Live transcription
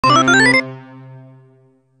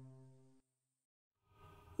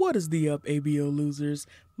What is the up, ABO losers?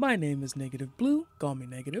 My name is Negative Blue, call me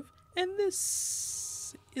Negative, and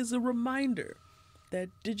this is a reminder that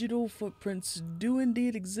digital footprints do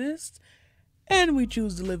indeed exist, and we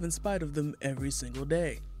choose to live in spite of them every single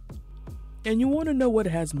day. And you want to know what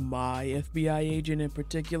has my FBI agent in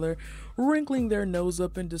particular wrinkling their nose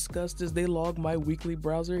up in disgust as they log my weekly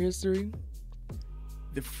browser history?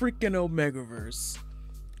 The freaking OmegaVerse.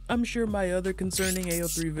 I'm sure my other concerning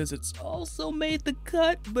AO3 visits also made the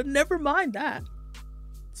cut, but never mind that.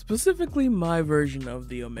 Specifically my version of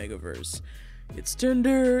the OmegaVerse. It's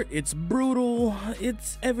tender, it's brutal,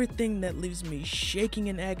 it's everything that leaves me shaking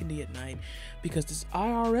in agony at night because this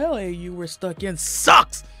IRL AU we're stuck in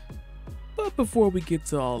sucks! But before we get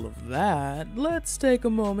to all of that, let's take a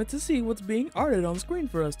moment to see what's being arted on screen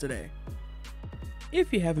for us today.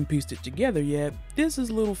 If you haven't pieced it together yet, this is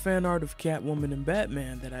little fan art of Catwoman and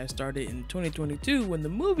Batman that I started in 2022 when the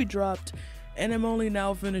movie dropped, and I'm only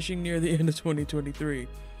now finishing near the end of 2023.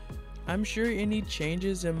 I'm sure any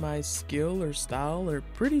changes in my skill or style are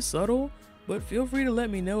pretty subtle, but feel free to let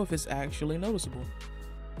me know if it's actually noticeable.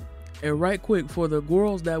 And right quick, for the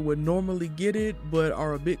girls that would normally get it but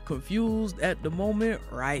are a bit confused at the moment,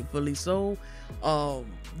 rightfully so,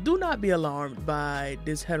 do not be alarmed by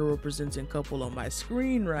this hetero-presenting couple on my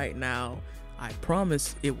screen right now. I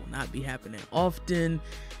promise it will not be happening often.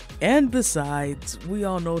 And besides, we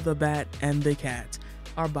all know the bat and the cat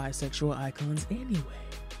are bisexual icons anyway.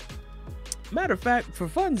 Matter of fact, for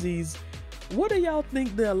funsies, what do y'all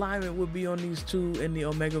think the alignment would be on these two in the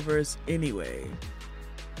OmegaVerse anyway?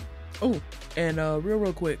 Oh, and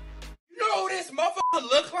real quick. You know who this motherfucker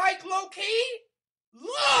look like, low-key?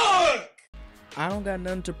 Look! I don't got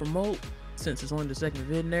nothing to promote since it's only the second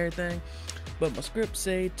vid and everything, but my script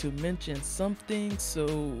say to mention something,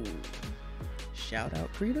 so shout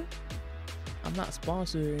out Krita. I'm not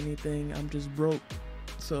sponsored or anything, I'm just broke,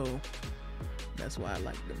 so that's why I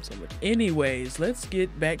like them so much. Anyways, let's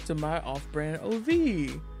get back to my off-brand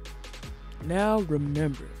OV. Now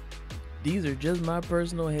remember, these are just my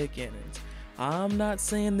personal headcanons. I'm not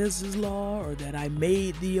saying this is law or that I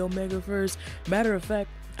made the OmegaVerse. Matter of fact,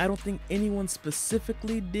 I don't think anyone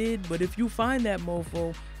specifically did, but if you find that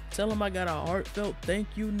mofo, tell him I got a heartfelt thank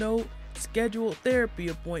you note, scheduled therapy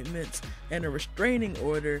appointments, and a restraining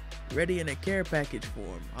order ready in a care package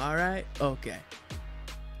form. Alright? Okay.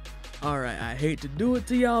 Alright, I hate to do it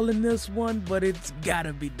to y'all in this one, but it's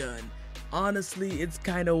gotta be done. Honestly, it's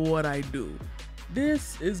kinda what I do.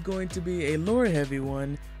 This is going to be a lore heavy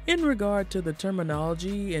one in regard to the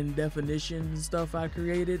terminology and definitions and stuff I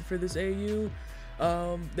created for this AU.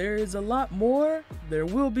 There is a lot more, there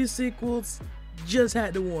will be sequels, just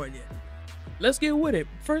had to warn you. Let's get with it.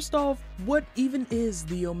 First off, what even is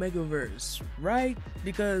the OmegaVerse, right?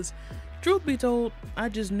 Because truth be told, I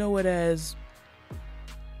just know it as,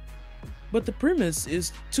 but the premise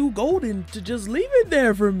is too golden to just leave it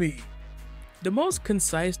there for me. The most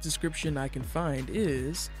concise description I can find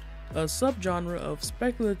is a subgenre of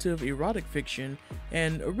speculative erotic fiction,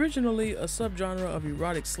 and originally a subgenre of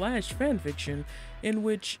erotic / fanfiction, in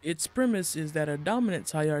which its premise is that a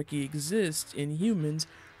dominance hierarchy exists in humans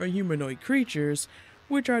or humanoid creatures,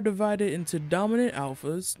 which are divided into dominant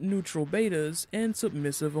alphas, neutral betas, and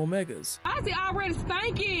submissive omegas. I see already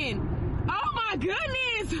stinking! Oh my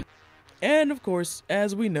goodness! And of course,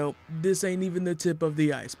 as we know, this ain't even the tip of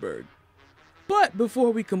the iceberg. But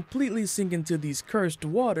before we completely sink into these cursed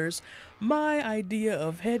waters, my idea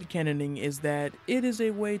of headcanoning is that it is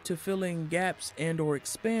a way to fill in gaps and or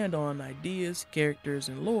expand on ideas, characters,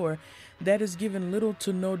 and lore that is given little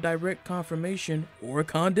to no direct confirmation or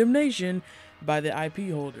condemnation by the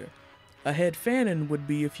IP holder. A headcanon would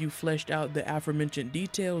be if you fleshed out the aforementioned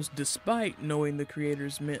details despite knowing the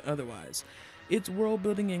creators meant otherwise. It's world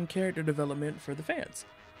building and character development for the fans.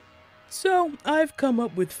 So, I've come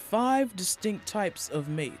up with 5 distinct types of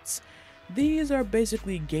mates. These are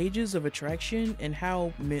basically gauges of attraction and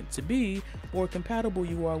how meant to be or compatible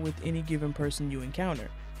you are with any given person you encounter.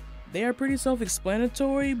 They are pretty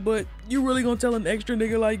self-explanatory, but you really gonna tell an extra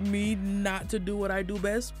nigga like me not to do what I do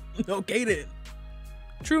best? Okay then.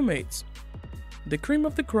 True mates. The cream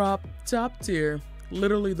of the crop, top tier,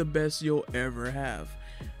 literally the best you'll ever have.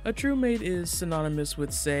 A true mate is synonymous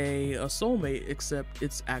with, say, a soulmate, except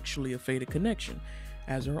it's actually a fated connection,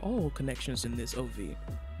 as are all connections in this OV.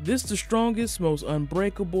 This is the strongest, most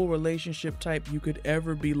unbreakable relationship type you could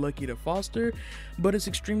ever be lucky to foster, but it's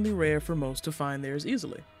extremely rare for most to find theirs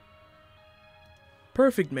easily.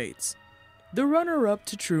 Perfect mates. The runner-up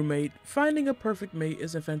to true mate, finding a perfect mate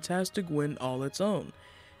is a fantastic win all its own.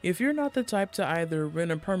 If you're not the type to either rent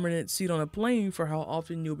a permanent seat on a plane for how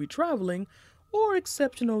often you'll be traveling, or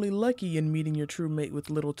exceptionally lucky in meeting your true mate with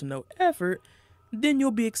little to no effort, then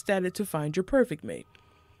you'll be ecstatic to find your perfect mate.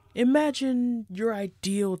 Imagine your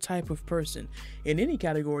ideal type of person in any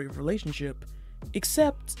category of relationship,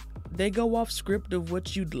 except they go off script of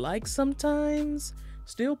what you'd like sometimes.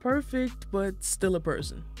 Still perfect, but still a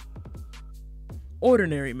person.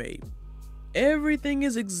 Ordinary mate. Everything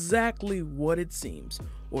is exactly what it seems,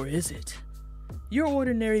 or is it? Your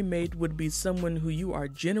ordinary mate would be someone who you are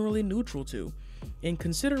generally neutral to. In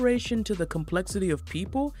consideration to the complexity of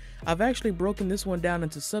people, I've actually broken this one down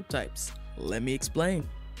into subtypes. Let me explain.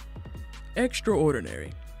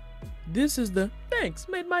 Extraordinary. This is the "thanks,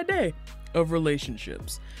 made my day" of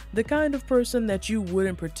relationships. The kind of person that you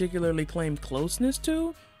wouldn't particularly claim closeness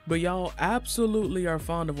to, but y'all absolutely are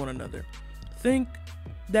fond of one another. Think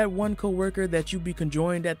that one coworker that you'd be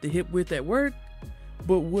conjoined at the hip with at work,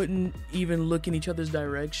 but wouldn't even look in each other's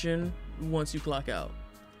direction once you clock out.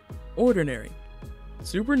 Ordinary.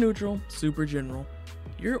 Super neutral, super general.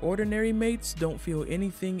 Your ordinary mates don't feel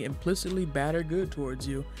anything implicitly bad or good towards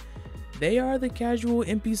you. They are the casual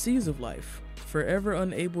NPCs of life, forever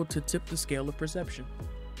unable to tip the scale of perception.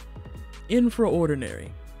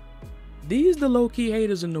 Infraordinary. These the low-key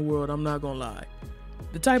haters in the world, I'm not gonna lie.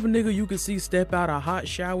 The type of nigga you can see step out a hot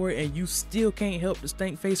shower and you still can't help the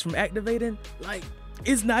stank face from activating. Like,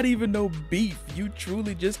 it's not even no beef, you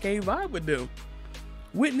truly just can't vibe with them.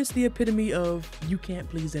 Witness the epitome of you can't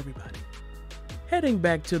please everybody. Heading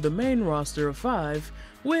back to the main roster of 5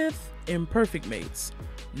 with imperfect mates.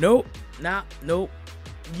 Nope.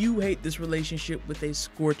 You hate this relationship with a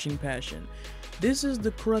scorching passion. This is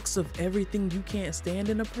the crux of everything you can't stand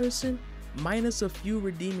in a person, minus a few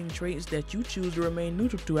redeeming traits that you choose to remain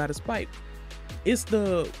neutral to out of spite. It's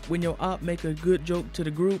the when your op make a good joke to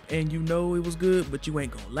the group and you know it was good, but you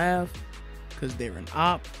ain't gonna laugh because they're an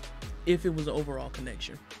op if it was an overall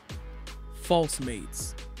connection. False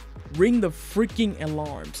mates. Ring the freaking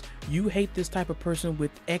alarms. You hate this type of person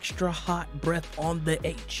with extra hot breath on the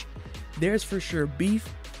H. There's for sure beef,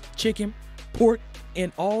 chicken, pork,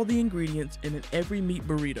 and all the ingredients in an every meat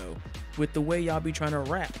burrito, with the way y'all be trying to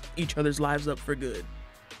wrap each other's lives up for good.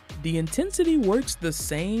 The intensity works the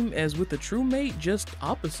same as with a true mate, just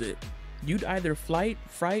opposite. You'd either flight,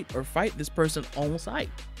 fright, or fight this person on sight,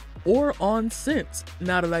 or on sense,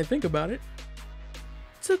 now that I think about it.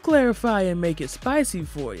 To clarify and make it spicy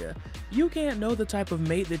for you, you can't know the type of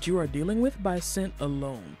mate that you are dealing with by scent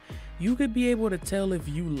alone. You could be able to tell if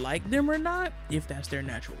you like them or not, if that's their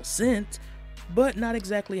natural scent, but not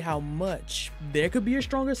exactly how much. There could be a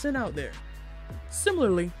stronger scent out there.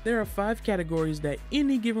 Similarly, there are 5 categories that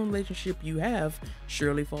any given relationship you have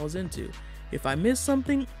surely falls into. If I missed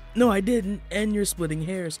something, no I didn't, and you're splitting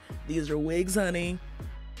hairs. These are wigs, honey.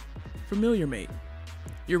 Familiar mate.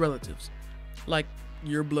 Your relatives. Like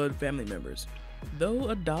your blood family members. Though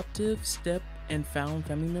adoptive, step, and found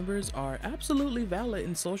family members are absolutely valid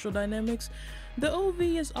in social dynamics, the OV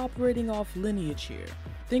is operating off lineage here.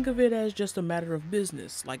 Think of it as just a matter of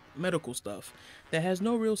business, like medical stuff, that has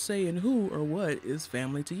no real say in who or what is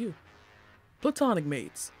family to you. Platonic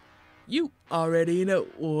mates. You already know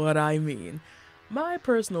what I mean. My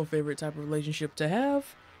personal favorite type of relationship to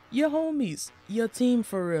have, your homies, your team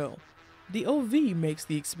for real. The OV makes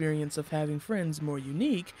the experience of having friends more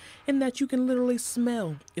unique in that you can literally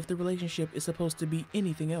smell if the relationship is supposed to be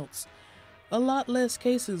anything else. A lot less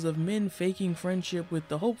cases of men faking friendship with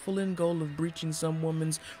the hopeful end goal of breaching some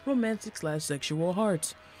woman's romantic/sexual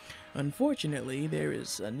heart. Unfortunately, there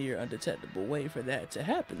is a near undetectable way for that to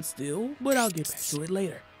happen still, but I'll get back to it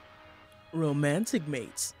later. Romantic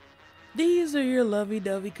mates. These are your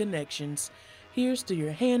lovey-dovey connections. Here's to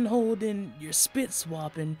your hand-holding, your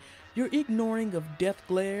spit-swapping, your ignoring of death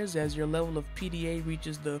glares as your level of PDA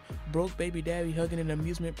reaches the broke baby daddy hugging an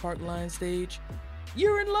amusement park line stage.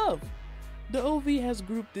 You're in love. The OV has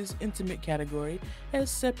grouped this intimate category as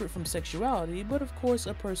separate from sexuality, but of course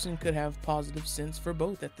a person could have positive sense for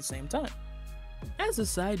both at the same time. As a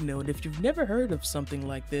side note, if you've never heard of something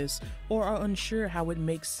like this or are unsure how it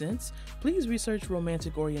makes sense, please research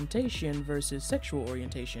romantic orientation versus sexual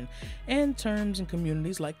orientation and terms and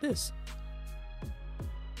communities like this.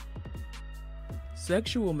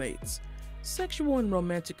 Sexual mates. Sexual and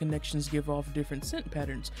romantic connections give off different scent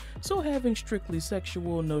patterns, so having strictly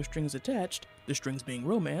sexual, no strings attached, the strings being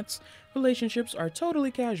romance, relationships are totally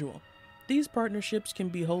casual. These partnerships can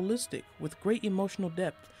be holistic, with great emotional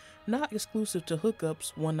depth, not exclusive to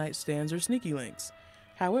hookups, one-night stands, or sneaky links.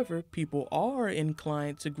 However, people are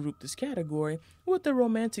inclined to group this category with the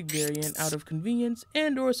romantic variant out of convenience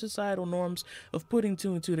and or societal norms of putting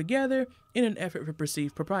 2 and 2 together in an effort for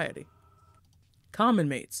perceived propriety. Common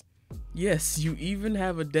mates. Yes, you even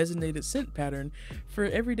have a designated scent pattern for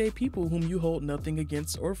everyday people whom you hold nothing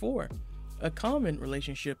against or for. A common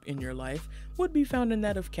relationship in your life would be found in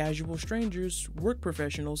that of casual strangers, work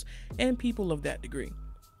professionals, and people of that degree.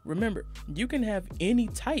 Remember, you can have any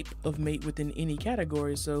type of mate within any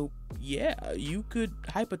category, so yeah, you could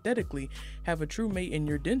hypothetically have a true mate in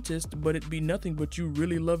your dentist, but it'd be nothing but you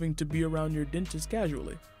really loving to be around your dentist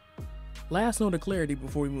casually. Last note of clarity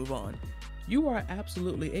before we move on. You are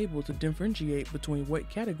absolutely able to differentiate between what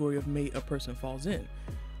category of mate a person falls in.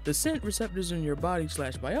 The scent receptors in your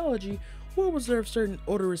body/biology will reserve certain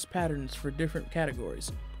odorous patterns for different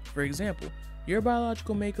categories. For example, your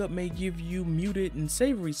biological makeup may give you muted and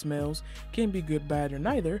savory smells, can be good, bad, or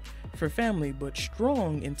neither for family, but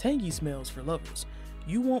strong and tangy smells for lovers.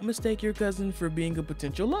 You won't mistake your cousin for being a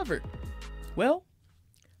potential lover. Well,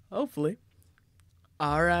 hopefully.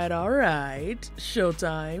 Alright,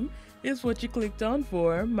 showtime is what you clicked on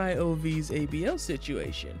for my OV's ABL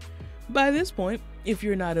situation. By this point, if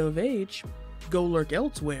you're not of age, go lurk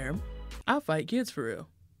elsewhere. I fight kids for real.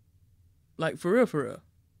 Like for real.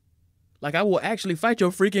 Like I will actually fight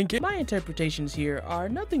your freaking kid. My interpretations here are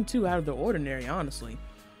nothing too out of the ordinary, honestly.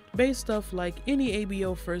 Base stuff like any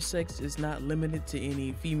ABO first sex is not limited to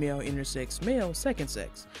any female intersex male second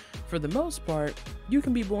sex. For the most part, you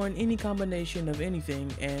can be born any combination of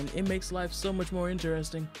anything, and it makes life so much more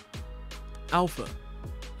interesting. Alpha.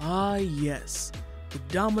 Ah yes, the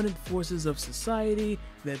dominant forces of society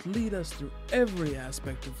that lead us through every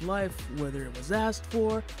aspect of life, whether it was asked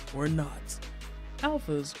for or not.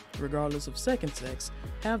 Alphas, regardless of second sex,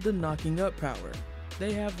 have the knocking up power.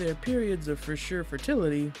 They have their periods of for sure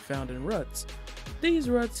fertility found in ruts. These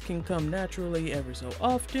ruts can come naturally every so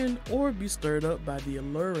often or be stirred up by the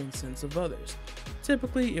alluring sense of others,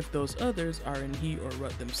 typically if those others are in heat or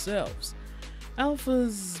rut themselves.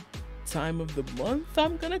 Alpha's time of the month,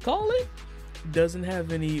 I'm gonna call it, doesn't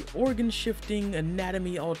have any organ shifting,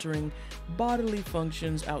 anatomy altering bodily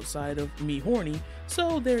functions outside of me horny,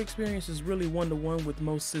 so their experience is really one-to-one with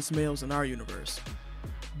most cis males in our universe.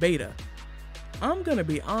 Beta. I'm gonna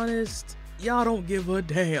be honest, y'all don't give a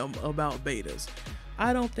damn about betas.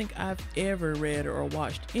 I don't think I've ever read or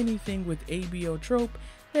watched anything with ABO trope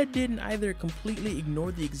that didn't either completely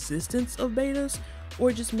ignore the existence of betas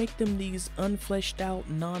or just make them these unfleshed out,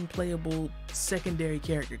 non-playable secondary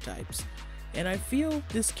character types. And I feel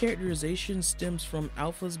this characterization stems from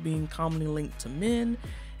alphas being commonly linked to men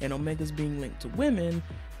and omegas being linked to women,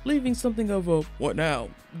 leaving something of a what now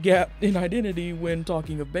gap in identity when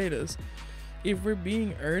talking of betas. If we're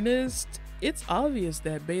being earnest, it's obvious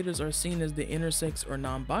that betas are seen as the intersex or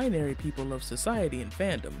non-binary people of society and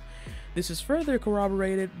fandom. This is further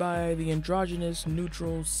corroborated by the androgynous,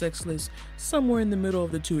 neutral, sexless, somewhere in the middle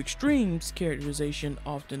of the two extremes characterization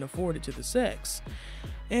often afforded to the sex.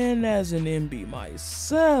 And as an MB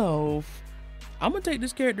myself, I'm gonna take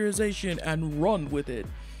this characterization and run with it.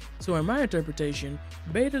 So in my interpretation,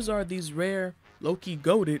 betas are these rare, low-key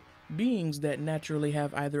goated beings that naturally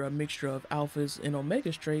have either a mixture of alphas and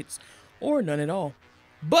omegas traits or none at all.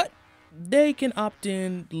 But they can opt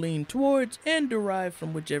in, lean towards, and derive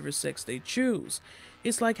from whichever sex they choose.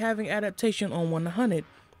 It's like having adaptation on 100,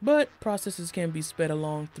 but processes can be sped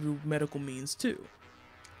along through medical means too.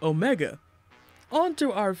 Omega. On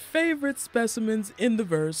to our favorite specimens in the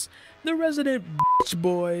verse, the resident bitch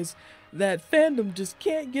boys that fandom just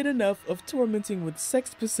can't get enough of tormenting with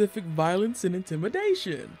sex-specific violence and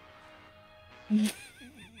intimidation.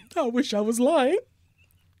 I wish I was lying.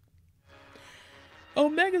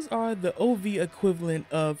 Omegas are the OV equivalent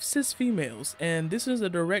of cis females, and this is a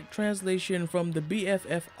direct translation from the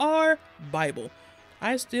BFFR Bible.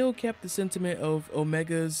 I still kept the sentiment of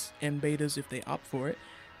omegas and betas, if they opt for it,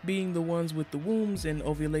 being the ones with the wombs and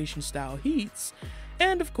ovulation style heats,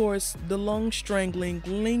 and of course the long strangling,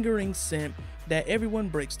 lingering scent that everyone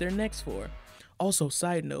breaks their necks for. Also,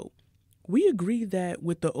 side note, we agree that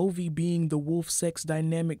with the OV being the wolf sex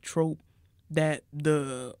dynamic trope, that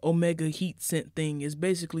the omega heat scent thing is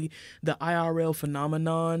basically the IRL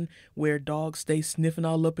phenomenon where dogs stay sniffing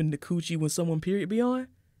all up in the coochie when someone period be on?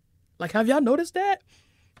 Like, have y'all noticed that?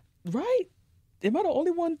 Right? Am I the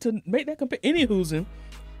only one to make that compare? Anywho's,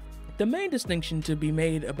 the main distinction to be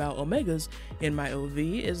made about omegas in my OV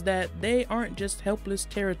is that they aren't just helpless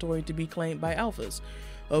territory to be claimed by alphas.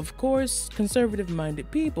 Of course, conservative-minded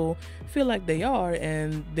people feel like they are,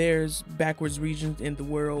 and there's backwards regions in the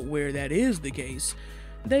world where that is the case.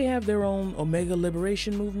 They have their own omega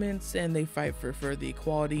liberation movements, and they fight for further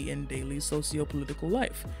equality in daily socio-political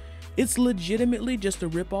life. It's legitimately just a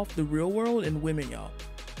rip off the real world and women, y'all.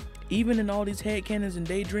 Even in all these headcanons and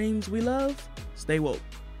daydreams we love, stay woke.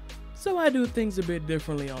 So I do things a bit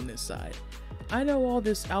differently on this side. I know all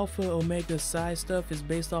this alpha, omega, psi stuff is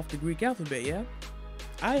based off the Greek alphabet, yeah?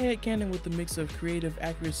 I headcanon with a mix of creative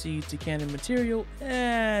accuracy to canon material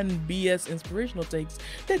and BS inspirational takes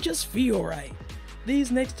that just feel right. These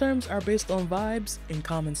next terms are based on vibes and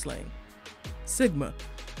common slang. Sigma.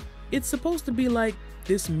 It's supposed to be like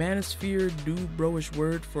this manosphere dude bro-ish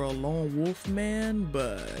word for a lone wolf man,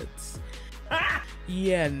 but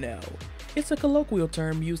yeah, no. It's a colloquial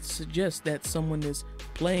term used to suggest that someone is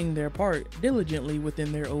playing their part diligently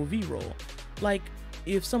within their OV role. Like,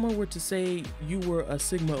 if someone were to say you were a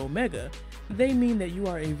Sigma Omega, they mean that you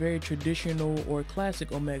are a very traditional or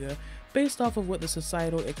classic Omega based off of what the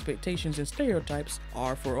societal expectations and stereotypes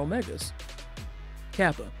are for Omegas.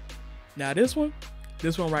 Kappa. Now this one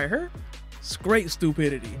right here, straight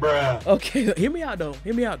stupidity. Bruh. Okay, hear me out though.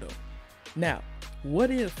 Now, what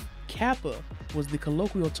if Kappa was the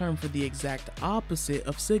colloquial term for the exact opposite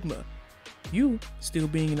of Sigma? You, still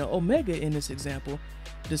being an Omega in this example,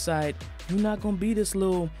 decide you're not gonna be this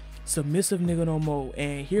little submissive nigga no more,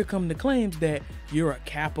 and here come the claims that you're a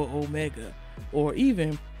Kappa Omega, or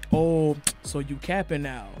even, oh, so you capping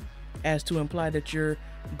now, as to imply that you're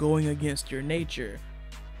going against your nature.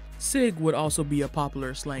 Sig would also be a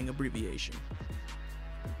popular slang abbreviation.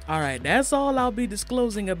 Alright, that's all I'll be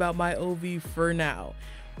disclosing about my OV for now.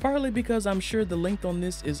 Partly because I'm sure the length on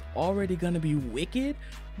this is already gonna be wicked,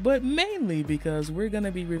 but mainly because we're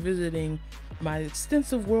gonna be revisiting my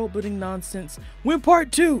extensive world building nonsense when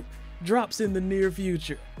part 2 drops in the near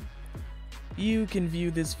future. You can view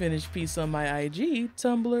this finished piece on my IG,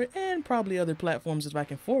 Tumblr, and probably other platforms if I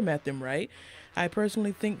can format them right. I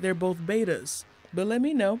personally think they're both betas, but let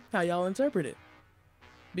me know how y'all interpret it.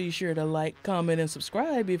 Be sure to like, comment, and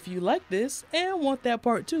subscribe if you like this and want that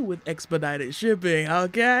part 2 with expedited shipping,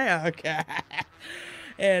 okay?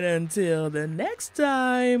 And until the next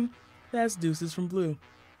time, that's deuces from Blue.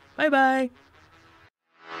 Bye-bye.